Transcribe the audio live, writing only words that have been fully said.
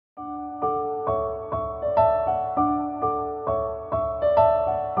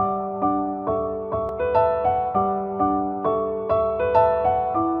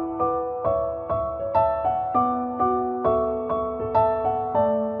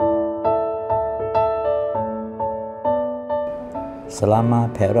Selama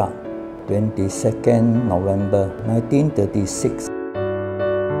Perak, 22nd November 1936.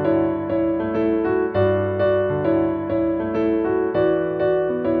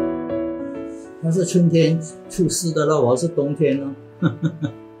 他是春天出世的咯，我是冬天咯。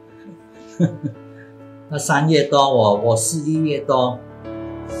他3月多，我11月多。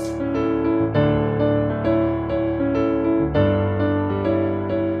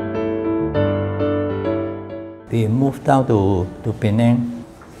We moved down to Penang.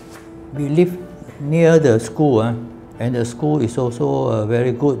 We live near the school, and the school is also a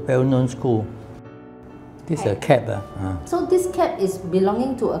very good, well-known school. This is a cap. So this cap is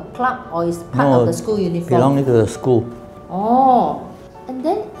belonging to a club or is part of the school uniform? Belonging to the school. Oh, and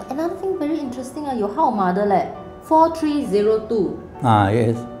then another thing very interesting, your house mother 4302.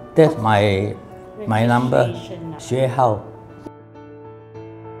 Yes, that's my number. 学号。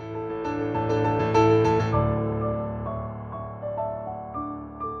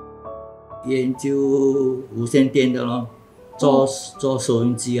研究无线电的咯，做收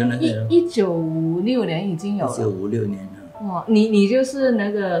音机啊那些。1956年已经有了。1956年了。哇，你就是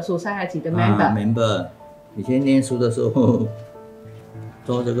那个society的 member。member， 以前念书的时候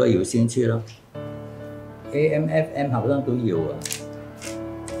做这个有兴趣了。AM、FM 好像都有啊。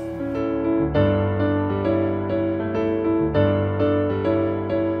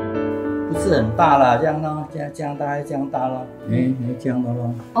不是很大啦，这样咯，这样大概这样大咯，这样的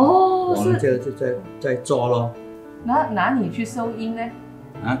咯。哦，我们就在做咯。哪里去收音呢？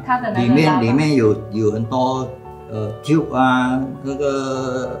它的那个里面有很多tube 啊，那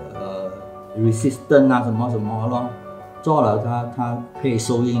个resistance 啊什么什么咯，做了它可以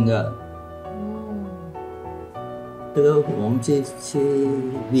收音的。这个我们去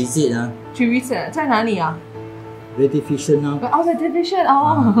visit 啊。去 visit 在哪里啊 ？Redivision 啊。哦，在 Redivision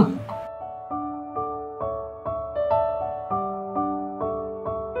哦。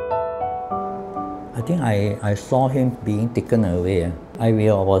I think I saw him being taken away. I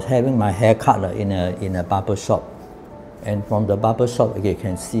was having my hair cut in a barber shop, and from the barber shop you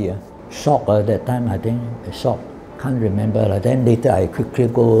can see shock that time. I think a shock. Can't remember. Then later I quickly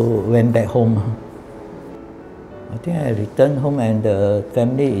went back home. I think I returned home and the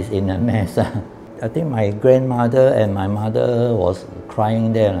family is in a mess. I think my grandmother and my mother was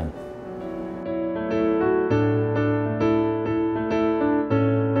crying there.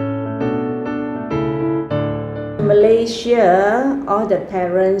 Malaysia, all the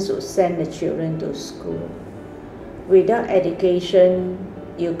parents would send the children to school. Without education,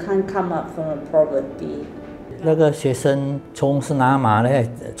 you can't come up from poverty. 那个学生从斯拿马呢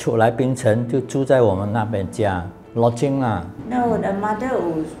出来槟城，就住在我们那边家 lodging 啦。No, the mother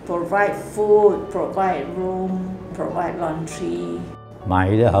would provide food, provide room, provide laundry.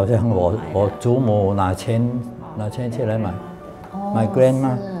 买的好像我祖母拿钱去来买。My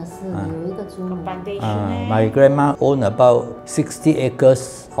grandma. 有一个祖母。My grandma owned about 60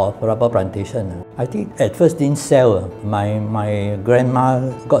 acres of rubber plantation. I think at first didn't sell. My grandma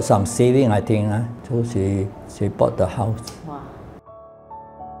got some saving, I think. So she bought the house. Wow.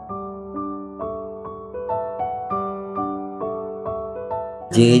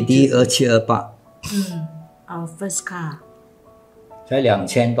 JD 2728. Our first car. 才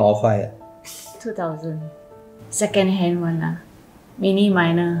2000多块。2000. Second hand one, mini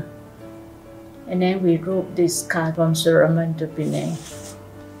minor. And then we drove this car from Suraman to Penang.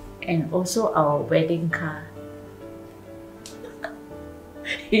 And also our wedding car.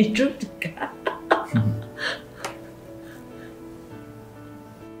 He drove the car.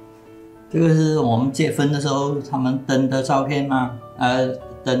 这个是我们结婚的时候他们登的照片吗？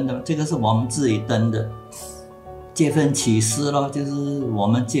登的，这个是我们自己登的。结婚启事咯，就是我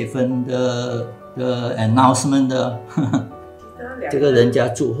们结婚的 announcement 的，这个人家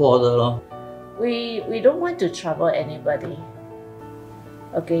祝贺的咯。We don't want to trouble anybody.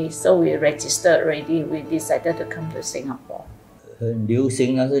 Okay, so we registered already. We decided to come to Singapore. 很流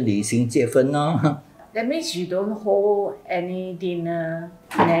行是旅行结婚咯。That means you don't hold any dinner,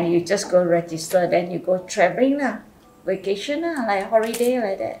 and then you just go register, then you go traveling vacation like holiday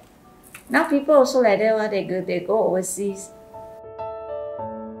like that. Now people also like that, they go overseas.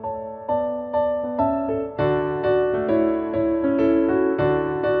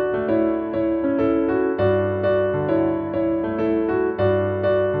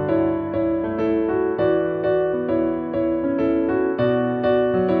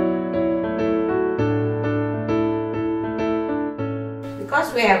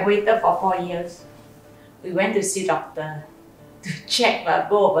 Because we have waited for 4 years, we went to see doctor to check, but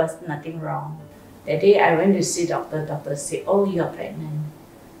both of us nothing wrong. That day I went to see doctor. Doctor said, "Oh, you are pregnant."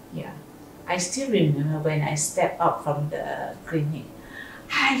 Yeah, I still remember when I stepped out from the clinic.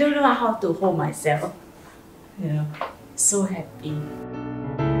 I don't know how to hold myself. You know, so happy.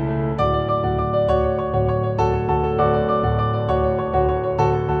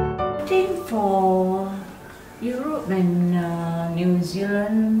 I think for Europe and New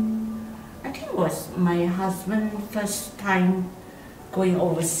Zealand, I think it was my husband's first time going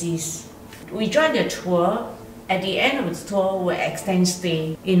overseas. We joined the tour. At the end of the tour, we extend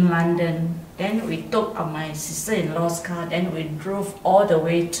stay in London. Then we took my sister-in-law's car. Then we drove all the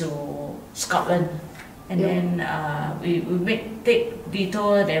way to Scotland. And then we take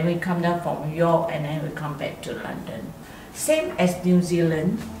detour. Then we come down from York, and then we come back to London. Same as New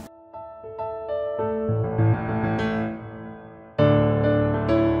Zealand.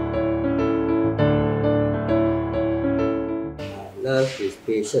 Love is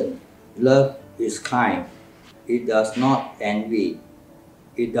patient. Love is kind. It does not envy.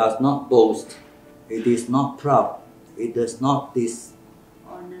 It does not boast. It is not proud. It does not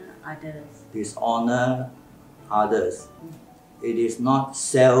dishonor others. It is not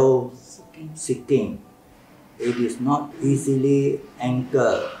self-seeking. It is not easily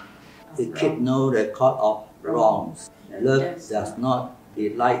angered. It keeps no record of wrongs. Love does not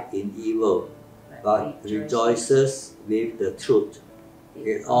delight in evil, but rejoices with the truth.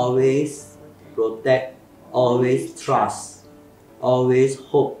 It always protects, always trusts, always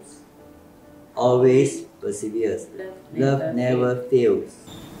hopes, always perseveres. Love never fails.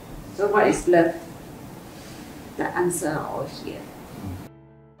 So what is love? The answer are all here.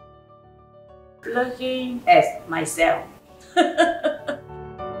 Looking at myself.